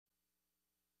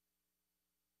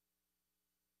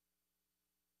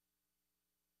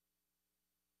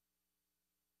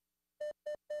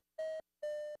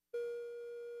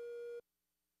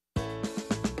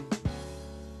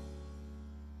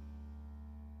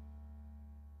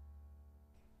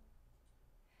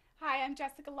Hi, I'm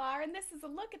Jessica Lahr, and this is a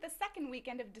look at the second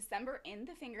weekend of December in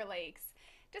the Finger Lakes.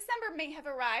 December may have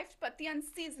arrived, but the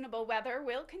unseasonable weather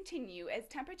will continue as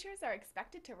temperatures are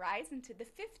expected to rise into the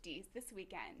 50s this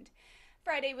weekend.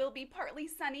 Friday will be partly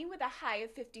sunny with a high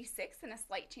of 56 and a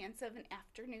slight chance of an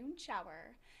afternoon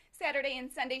shower. Saturday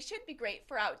and Sunday should be great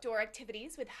for outdoor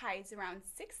activities with highs around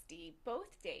 60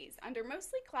 both days under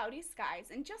mostly cloudy skies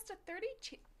and just a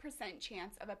 30%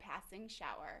 chance of a passing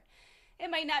shower. It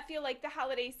might not feel like the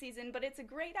holiday season, but it's a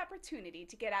great opportunity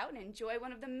to get out and enjoy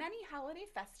one of the many holiday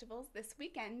festivals this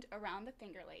weekend around the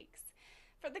Finger Lakes.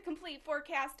 For the complete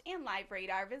forecast and live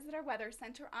radar, visit our Weather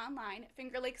Center online at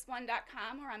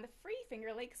fingerlakes1.com or on the free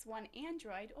Finger Lakes One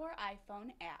Android or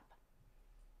iPhone app.